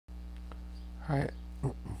Hi,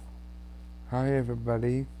 hi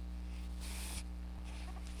everybody.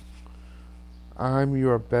 I'm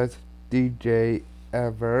your best DJ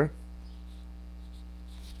ever.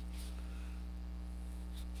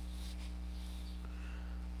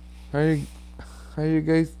 How you, how you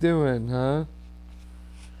guys doing, huh?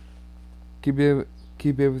 Keep it,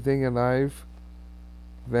 keep everything alive.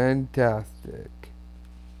 Fantastic.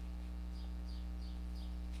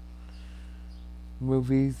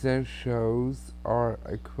 Movies and shows are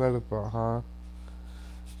incredible, huh?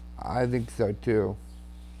 I think so too.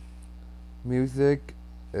 Music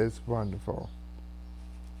is wonderful.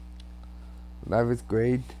 Life is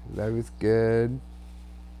great. Life is good.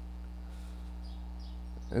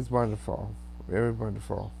 It's wonderful. Very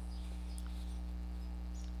wonderful.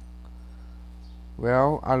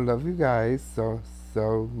 Well, I love you guys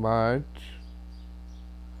so much.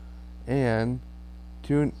 And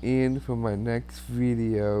tune in for my next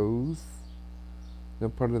videos. The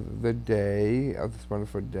part of the day, of this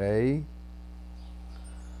wonderful day.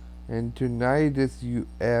 And tonight is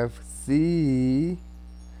UFC.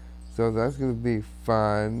 So that's gonna be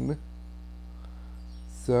fun.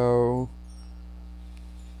 So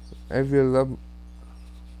if you love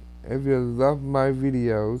my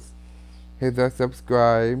videos, hit that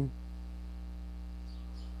subscribe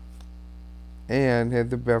and hit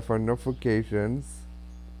the bell for notifications.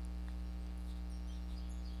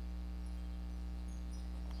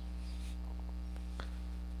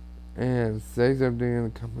 And say something in the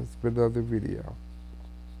comments below the video.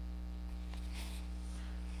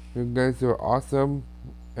 You guys are awesome,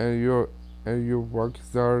 and your work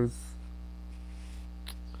stars.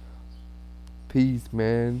 Peace,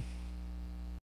 man.